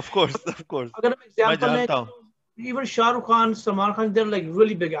course, of course, of course, अगर हम मैं एग्जांपल लें, जानता हूँ। Even Shahrukh Khan, Salman Khan, there like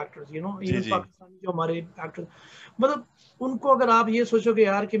really big actors, जी, इवन जी, पाकिस्तानी जो हमारे एक्टर्स, मतलब उनको अगर आप ये सोचोगे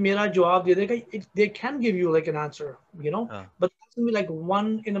यार कि मेरा जवाब दे देगा, they can give you like an answer, हाँ, but that's like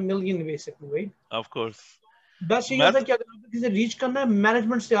one in a million basically, right. Of course. Best ये मैं होता है कि अगर आपको किसी से रीच करना है,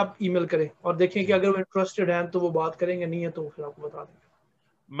 मैनेजमेंट से आप ईमेल करें और देखें कि जी, अगर वो इंटरेस्टेड हैं तो वो बात करेंगे, नहीं है तो फिर आपको बता देंगे।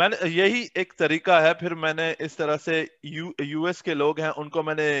 मैंने यही एक तरीका है, फिर मैंने इस तरह से यूएस के लोग हैं उनको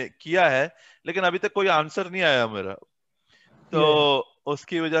मैंने किया है, लेकिन अभी तक कोई आंसर नहीं आया मेरा। तो ये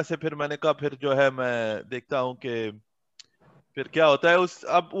उसकी वजह से फिर मैंने कहा फिर जो है मैं देखता हूँ कि फिर क्या होता है उस,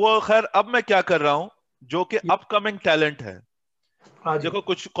 अब वो खैर अब मैं क्या कर रहा हूँ, जो कि ये अपकमिंग टैलेंट है। हाँ जी। देखो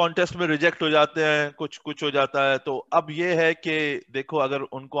कुछ कॉन्टेस्ट में रिजेक्ट हो जाते हैं, कुछ कुछ हो जाता है, तो अब ये है कि देखो अगर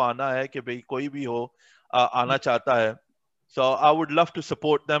उनको आना है कि भाई कोई भी हो आना चाहता है, so I would love to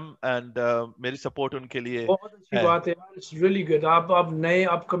support them and मेरी सपोर्ट उनके लिए बहुत अच्छी है। बात है यार, इट्स रियली गुड। आप नए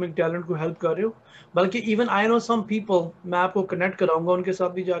अपकमिंग टैलेंट को हेल्प कर रहे हो। बल्कि even I know some people, मैं आपको कनेक्ट कराऊंगा उनके साथ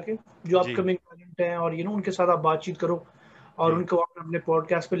भी जाके, जो जी, अपकमिंग टैलेंट हैं, और उनके साथ आप बातचीत करो और जी, उनको आप अपने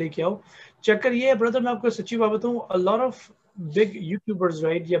पॉडकास्ट पे लेके आओ। चक्कर ये है ब्रदर, मैं आपको सच्ची बात बताऊं, a lot of big youtubers,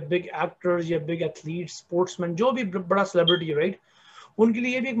 right, या बिग एक्टर्स या बिग एथलीट्स, स्पोर्ट्समैन, जो भी बड़ा सेलिब्रिटी, राइट, उनके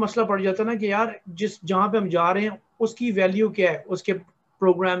लिए भी एक मसला पड़ जाता है ना कि यार जिस जहाँ पे हम जा रहे हैं उसकी वैल्यू क्या है, उसके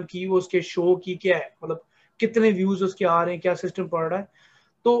प्रोग्राम की, उसके शो की क्या है, मतलब कितने व्यूज उसके आ रहे हैं, क्या सिस्टम पड़ रहा है।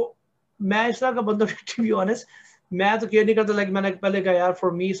 तो मैं इस तरह का बंदा टू बी ऑनेस्ट, मैं तो केयर नहीं करता। लाइक मैंने पहले कहा यार,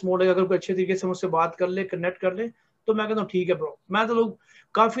 फॉर मी स्मॉल, अगर कोई अच्छे तरीके से मुझसे बात कर ले, कनेक्ट कर ले, तो मैं कहता हूँ ठीक है ब्रो। मैं तो लोग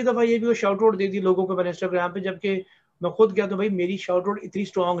काफी दफा ये भी शाउट आउट दे दी लोगों को मैंने इंस्टाग्राम पे, जबकि मैं खुद कहता हूँ भाई मेरी शाउट आउट इतनी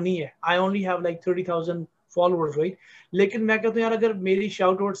स्ट्रांग नहीं है, I only have like 30,000 followers, right. लेकिन मैं कहता हूँ यार, अगर मेरी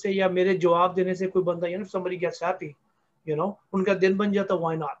शाउट आउट से या मेरे जवाब देने से कोई बंदा somebody gets happy, उनका दिन बन जाता,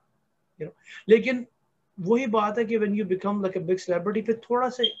 व्हाई नॉट, लेकिन वही बात है कि when you become like a big celebrity, पे थोड़ा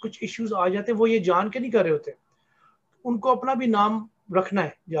से कुछ इश्यूज आ जाते हैं, वो ये जान के नहीं कर रहे होते। उनको अपना भी नाम रखना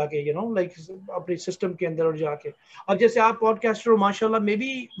है जाके, लाइक अपने सिस्टम के अंदर और जाके। अब जैसे आप पॉडकास्टर हो माशाल्लाह, may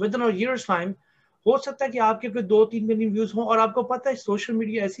be within a years time हो सकता है कि आपके कोई 2-3 मिलियन व्यूज हो, और आपको पता है सोशल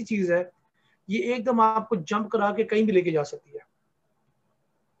मीडिया ऐसी चीज है, ये एकदम आपको जंप करा के कहीं भी लेके जा सकती है,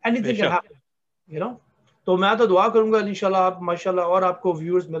 एनीथिंग कैन बेशक। हैपन, तो मैं तो दुआ करूंगा इंशाल्लाह आप माशाल्लाह और आपको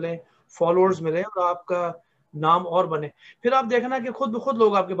व्यूअर्स मिले, जी, फॉलोअर्स मिले, और आपका नाम और बने। फिर आप देखना कि खुद ब खुद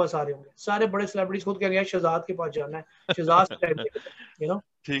लोग आपके पास आ रहे होंगे, सारे बड़े सेलिब्रिटीज खुद कहेंगे शहजाद के पास जाना है, शहजाद से टाइम लेके जाना,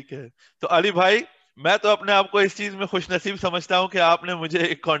 ठीक है। तो अली भाई, मैं तो अपने आप को इस चीज में खुशनसीब समझता हूँ कि आपने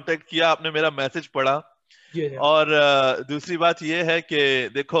मुझे कांटेक्ट किया, आपने मेरा मैसेज पढ़ा। जी जी और दूसरी बात यह है कि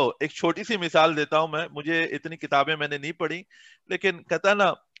देखो एक छोटी सी मिसाल देता हूं मैं, मुझे इतनी किताबें मैंने नहीं पढ़ी, लेकिन कहता है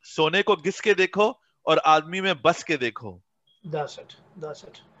ना, सोने को घिस के देखो और आदमी में बस के देखो। That's it, that's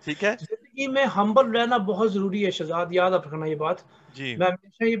it. ठीक है। जिंदगी में हम्बल रहना बहुत जरूरी है शहजाद, याद रखना ये बात। जी, मैं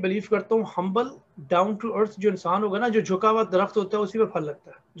हमेशा ये बिलीव करता हूँ, हम्बल डाउन टू अर्थ जो इंसान होगा ना, जो झुका हुआ दरख्त होता है उसी पे फल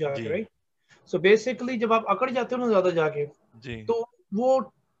लगता है जी, जाके, राइट। सो बेसिकली जब आप अकड़ जाते हो ना ज्यादा जाके, जी, तो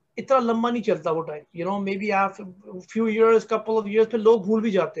वो इतना लंबा नहीं चलता वो टाइम, मे बी आप few years, couple of years पे लोग भूल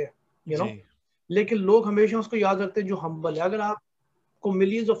भी जाते हैं, जी, लेकिन लोग हमेशा उसको याद रखते हैं जो हम्बल है. अगर आपको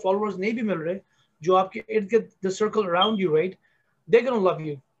मिलियंस ऑफ फॉलोअर्स नहीं भी मिल रहे, जो आपके इर्द गिर्द the circle around you, right, they're going to love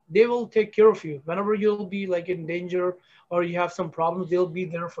you. They will take care of you whenever you'll be like in danger or you have some problems. They'll be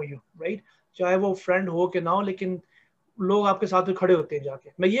there for you, right? चाहे वो friend हो के ना हो, लेकिन लोग आपके साथ में खड़े होते हैं जाके.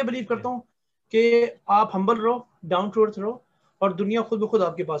 मैं ये बिलीव करता हूँ कि आप हम्बल रहो, डाउन टू अर्थ रहो, और दुनिया खुद ब खुद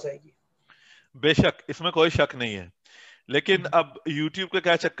आपके पास आएगी. बेशक, इसमें कोई शक नहीं है. लेकिन अब YouTube का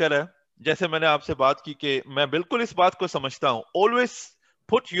क्या चक्कर है, जैसे मैंने आपसे बात की कि मैं बिल्कुल इस बात को समझता हूं, always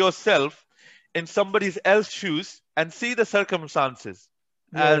put yourself in somebody else's shoes and see the circumstances.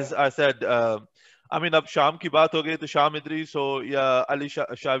 As I said, I mean, अब शाम की बात हो गई तो शाम इदरीस हो या अली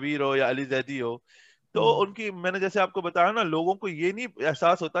शावीर हो या अली जैदी हो, तो उनकी, मैंने जैसे आपको बताया ना, लोगों को ये नहीं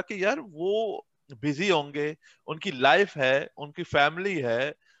एहसास होता कि यार वो बिजी होंगे, उनकी लाइफ है, उनकी फैमिली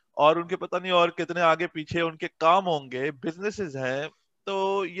है, और उनके पता नहीं और कितने आगे पीछे उनके काम होंगे, बिजनेसेस हैं.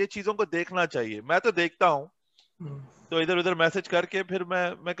 तो ये चीजों को देखना चाहिए. मैं तो देखता हूँ, तो इधर उधर मैसेज करके फिर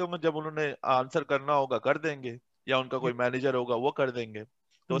मैं कहूँगा जब उन्होंने आंसर करना होगा कर देंगे, या उनका कोई मैनेजर होगा वो कर देंगे,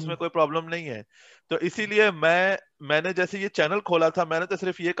 तो उसमें कोई प्रॉब्लम नहीं है. तो इसीलिए मैंने जैसे ये चैनल खोला था, मैंने तो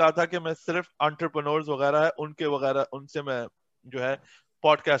सिर्फ ये कहा था कि मैं सिर्फ एंटरप्रेन्योर्स वगैरह है उनके वगैरह उनसे मैं जो है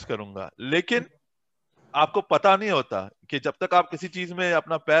पॉडकास्ट करूंगा. लेकिन आपको पता नहीं होता कि जब तक आप किसी चीज में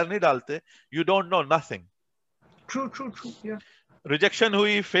अपना पैर नहीं डालते, you don't know nothing. True. Rejection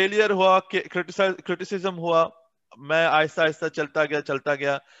हुई, फेलियर हुआ, क्रिटिसिज्म हुआ, मैं आहिस्ता आहिस्ता चलता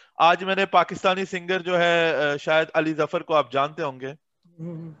गया. आज मैंने पाकिस्तानी सिंगर जो है शायद अली जफर को आप जानते होंगे,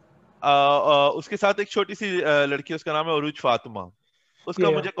 उसके साथ एक छोटी सी लड़की, उसका नाम है उरूज फातिमा,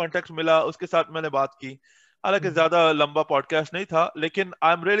 उसका मुझे कांटेक्ट मिला, उसके साथ मैंने बात की. हालांकि ज्यादा लंबा पॉडकास्ट नहीं था, लेकिन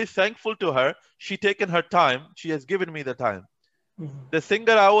I am really thankful to her. She taken her time, she has given me the time. The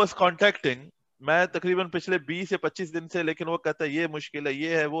singer I was contacting, मैं तकरीबन पिछले 20 या 25 दिन से, लेकिन वो कहता है ये मुश्किल है,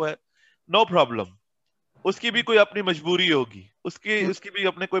 ये है, वो है. नो प्रॉब्लम, उसकी भी कोई अपनी मजबूरी होगी, उसकी भी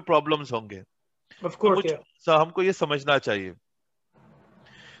अपने कोई प्रॉब्लम्स होंगे. तो हमको ये समझना चाहिए.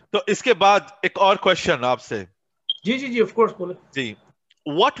 तो इसके बाद एक और क्वेश्चन आपसे. जी ऑफ कोर्स बोले जी.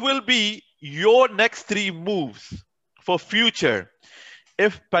 What will be your next 3 moves for future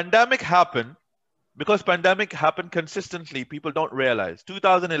if pandemic happened? Because pandemic happened consistently, people don't realize.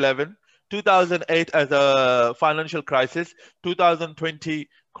 2011, 2008 as a financial crisis, 2020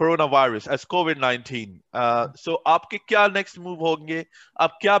 coronavirus as COVID-19. So आपके क्या next move होंगे,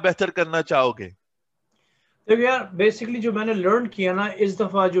 आप क्या बेहतर करना चाहोगे? देखो यार, बेसिकली जो मैंने लर्न किया ना इस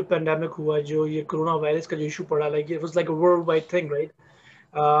दफा जो पेंडेमिक हुआ, जो ये कोरोना वायरस का जो इशू पड़ा, like it was like a world wide thing, right.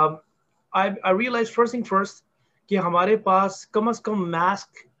 I realise first thing first कि हमारे पास कम से कम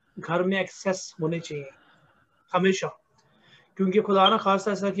मास्क घर में एक्सेस होने चाहिए हमेशा, क्योंकि खुदा ना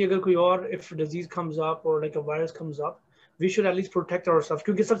खासा ऐसा कि अगर कोई और इफ डिजीज कम्स अप और like a virus comes up, we should at least protect ourselves.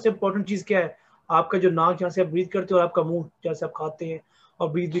 क्योंकि सबसे इंपॉर्टेंट चीज क्या है, आपका जो नाक जहाँ से आप ब्रीथ करते हो और आपका मुंह जहाँ से आप खाते हैं और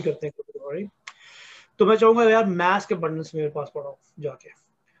ब्रीथ भी करते हैं, राइट. तो मैं चाहूंगा यार मास्क के बंडल्स मेरे पास पड़ा हो जाके.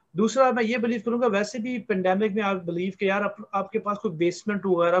 दूसरा, मैं ये बिलीव करूंगा वैसे भी पेंडेमिक में, आप बिलीव कि यार आपके पास कोई बेसमेंट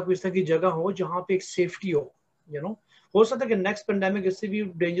वगैरह कोई इस तरह की जगह हो जहाँ पे एक सेफ्टी हो, यू नो. हो सकता है कि नेक्स्ट पेंडेमिक इससे भी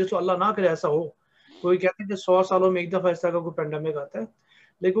डेंजरस हो, अल्लाह ना करे ऐसा हो. कोई कहते हैं कि 100 सालों में एक दफा इस तरह का कोई पेंडेमिक आता है,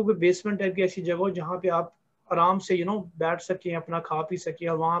 लेकिन कोई बेसमेंट टाइप की ऐसी जगह हो जहाँ पे आप आराम से बैठ सकें, अपना खा पी सकें,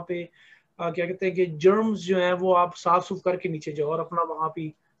 और वहाँ पे क्या कहते हैं कि जर्म्स जो है वो आप साफ सुफ करके नीचे जाओ और अपना वहाँ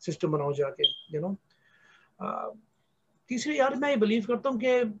पे सिस्टम बनाओ जाके, तीसरी यार मैं ये बिलीव करता हूँ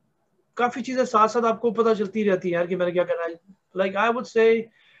कि काफी चीजें साथ साथ आपको पता चलती रहती है यार कि मैंने क्या करना है. लाइक आई वुड से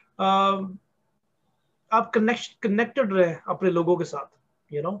आप कनेक्टेड रहे अपने लोगों के साथ,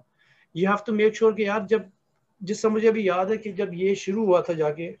 you have to make sure कि यार जब जिस समय मुझे अभी याद है कि जब ये शुरू हुआ था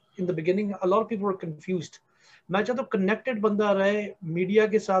जाके in the beginning, a lot of people were confused. मैं चाहता हूँ कनेक्टेड बंदा रहे मीडिया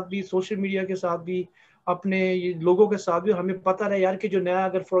के साथ भी, सोशल मीडिया के साथ भी, अपने लोगों के साथ भी. हमें पता रहे यार कि जो नया,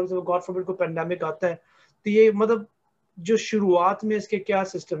 अगर फॉर एग्जाम्पल गॉड फॉरबिड को पेंडेमिक आता है, तो ये मतलब जो शुरुआत में इसके क्या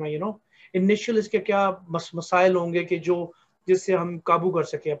सिस्टम है, इनिशियल इसके क्या मसाइल होंगे कि जो जिससे हम काबू कर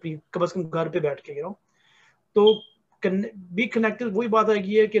सके अपनी कम से कम घर पे बैठ के, तो बी कनेक्टेड. वही बात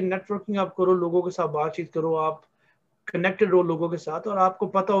आएगी है कि नेटवर्किंग आप करो, लोगों के साथ बातचीत करो, आप कनेक्टेड रहो लोगों के साथ, और आपको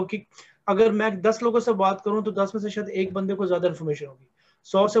पता हो कि अगर मैं 10 लोगों से बात करूं तो 10 में से शायद एक बंदे को ज्यादा इन्फॉर्मेशन होगी,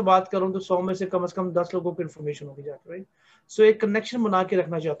 100 से बात करूं तो 100 में से कम 10 लोगों को इन्फॉर्मेशन होगी जाके, राइट. सो एक कनेक्शन बना के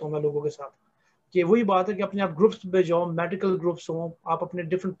रखना चाहता हूँ मैं लोगों के साथ. कि वही बात है कि अपने आप ग्रुप्स पे जाओ, मेडिकल ग्रुप्स हो, आप अपने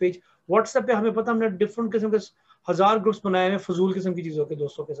डिफरेंट पेज व्हाट्सएप पे, हमें पता हमने डिफरेंट किस्म के 1000 ग्रुप्स बनाए हैं फजूल किस्म की चीजों के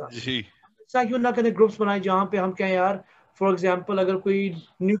दोस्तों के साथ. ऐसा क्यों ना करें ग्रुप्स बनाए जहाँ पे हम कहें यार फॉर एग्जांपल अगर कोई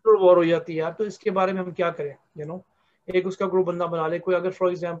न्यूक्लियर वॉर हो जाती है यार, तो इसके बारे में हम क्या करें, एक उसका ग्रुप बंदा बना ले. कोई अगर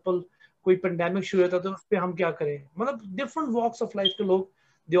फॉर एग्जांपल कोई पेंडेमिक शुरू होता है तो उस पर हम क्या करें. मतलब डिफरेंट वॉक्स ऑफ लाइफ के लोग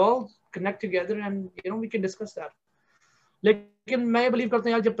they all connect together and we can discuss that. लेकिन मैं बिलीव करता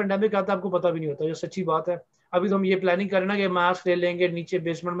हूँ यार, जब पेंडेमिक आता है आपको पता भी नहीं होता, जो सच्ची बात है। अभी तो हम ये प्लानिंग करें ना कि मास्क ले लेंगे, नीचे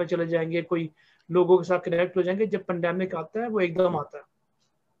बेसमेंट में चले जाएंगे, कोई लोगों के साथ कनेक्ट हो जाएंगे। जब पेंडेमिक आता है वो एकदम आता है।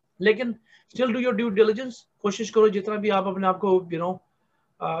 लेकिन still do your due diligence, कोशिश करो जितना भी आप अपने आप को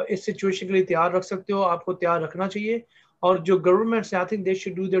इस सिचुएशन के लिए तैयार रख सकते हो, आपको तैयार रखना चाहिए। और जो government I think they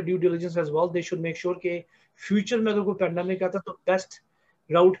should do their due diligence as well. They should make sure कि फ्यूचर में अगर कोई पेंडेमिक आता है तो बेस्ट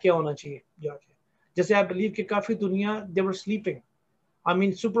राउट क्या होना चाहिए जाके। जैसे आई बिलीव कि काफी दुनिया दे were sleeping, I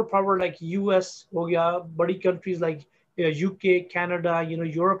mean super power like US हो गया, बड़ी countries like UK, Canada,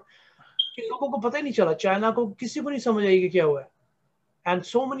 Europe, इन लोगों को पता ही नहीं चला, चाइना को किसी को नहीं समझ आई कि क्या हुआ है। And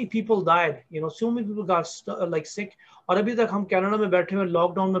so many people died, so many people got like sick. और अभी तक हम कनाडा में बैठे हुए,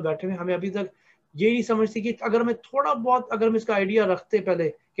 लॉकडाउन में बैठे हुए, हमें अभी तक ये नहीं समझती कि अगर हमें थोड़ा बहुत, अगर हम इसका आइडिया रखते पहले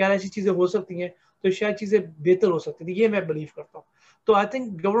क्या ऐसी चीजें हो सकती हैं तो शायद चीजें बेहतर हो सकती थी। ये मैं बिलीव करता हूँ। तो I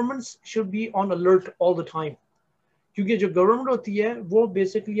think governments should be on alert all the time, क्योंकि जो गवर्नमेंट होती है वो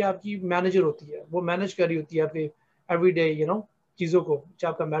बेसिकली आपकी मैनेजर होती है, वो मैनेज कर रही होती है आपके एवरीडे चीज़ों को,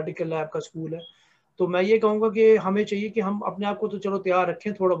 चाहे आपका मेडिकल है, आपका स्कूल है। तो मैं ये कहूँगा कि हमें चाहिए कि हम अपने आप को तो चलो तैयार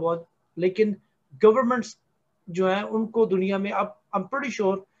रखें थोड़ा बहुत, लेकिन गवर्नमेंट्स जो है उनको दुनिया में अब I am pretty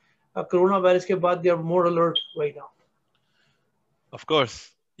sure corona virus के बाद they are more alert right now. Of course,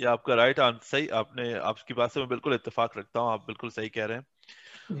 ये आपका राइट आंसर, सही आपने, आपकी बात से मैं बिल्कुल इत्तेफाक रखता हूँ, आप बिल्कुल सही कह रहे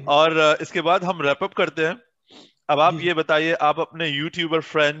हैं। और इसके बाद हम रैप अप करते हैं। अब आप ये बताइए, आप अपने youtuber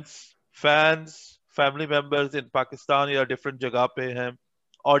friends, fans, family members in Pakistan या डिफरेंट जगह पे हैं,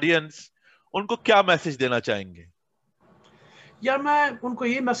 ऑडियंस, उनको क्या मैसेज देना चाहेंगे? यार मैं उनको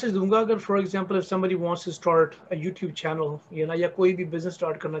ये मैसेज दूंगा, अगर for example if somebody wants to start a YouTube channel या कोई भी बिजनेस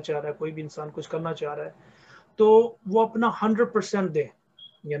स्टार्ट करना चाह रहा है, कोई भी इंसान कुछ करना चाह रहा है, तो वो अपना 100% दे,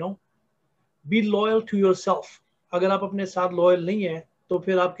 बी लॉयल टू योरसेल्फ। अगर आप अपने साथ लॉयल नहीं है तो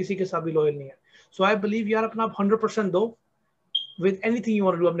फिर आप किसी के साथ भी लॉयल नहीं है। सो आई बिलीव यार अपना आप 100% दो with anything you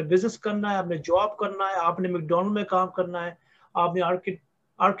want to do. आपने बिजनेस करना है, आपने जॉब करना है, आपने मैकडॉनल्ड में काम करना है, आपने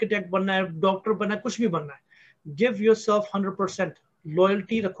आर्किटेक्ट बनना है, डॉक्टर बनना है, कुछ भी बनना है, गिव योरसेल्फ 100%।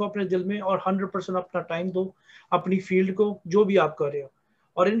 लॉयल्टी रखो अपने दिल में और 100% अपना टाइम दो अपनी फील्ड को, जो भी आप कर रहे हो।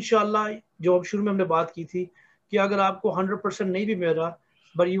 और इंशाल्लाह, जो अब शुरू में हमने बात की थी कि अगर आपको 100% नहीं भी मिल रहा,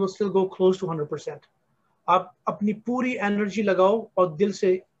 but you will still go close to 100%। आप अपनी पूरी एनर्जी लगाओ और दिल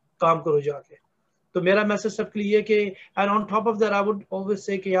से काम करो जाके। तो मेरा मैसेज सबके लिए कि and on top of that I would always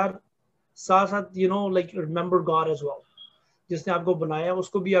say कि यार साथ साथ like remember God as well. जिसने आपको बनाया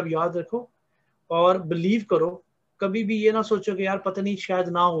उसको भी आप याद रखो और बिलीव करो। कभी भी ये ना सोचो कि यार पता नहीं शायद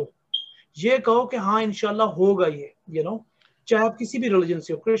ना हो, ये कहो कि हाँ इंशाल्लाह होगा ये, चाहे आप किसी भी रिलीजन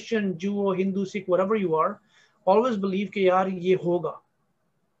से हो, क्रिश्चियन, जू हो, Hindu, Sikh, whatever you are, always believe कि यार ये होगा।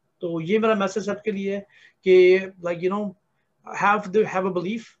 तो ये मेरा मैसेज सबके लिए है कि like have a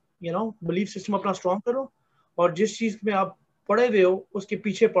belief, belief system अपना स्ट्रॉन्ग करो और जिस चीज में आप पढ़े हुए हो उसके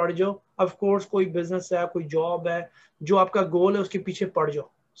पीछे पड़ जाओ। ऑफ कोर्स कोई बिजनेस है, कोई जॉब है, जो आपका गोल है उसके पीछे पड़ जाओ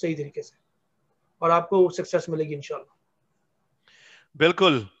सही तरीके से और आपको सक्सेस मिलेगी इंशाल्लाह।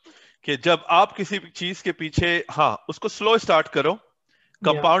 बिल्कुल, कि जब आप किसी चीज के पीछे, हाँ, उसको स्लो स्टार्ट करो,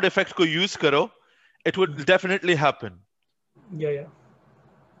 कंपाउंड इफेक्ट को यूज करो, it would definitely happen.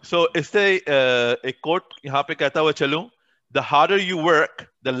 So इससे एक कोट यहाँ पे कहता हुआ चलूं, the harder you work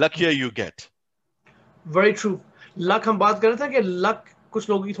the luckier you get. Very true. Luck, हम बात कर रहे थे कि लक कुछ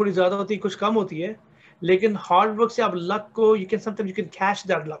लोगों की थोड़ी ज्यादा होती है, कुछ कम होती है, लेकिन हार्ड वर्क से आप लक को you can catch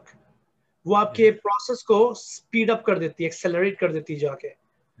that luck. वो आपके प्रोसेस को स्पीड अप कर देती है, एक्सेलरेट कर देती है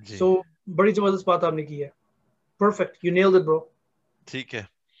जाके। सो बड़ी जबरदस्त बात आपने की है। Perfect, you nailed it bro. ठीक है,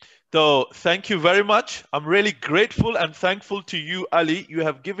 तो thank you very much. I'm really grateful and thankful to you, Ali. You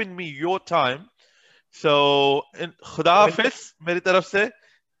have given me your time. So, खुदा हाफिज मेरी तरफ से,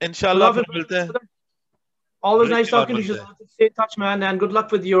 इंशाल्लाह फिर मिलते हैं। Always nice talking to you. Stay in touch, man, and good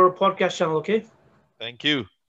luck with your podcast channel, okay? Thank you.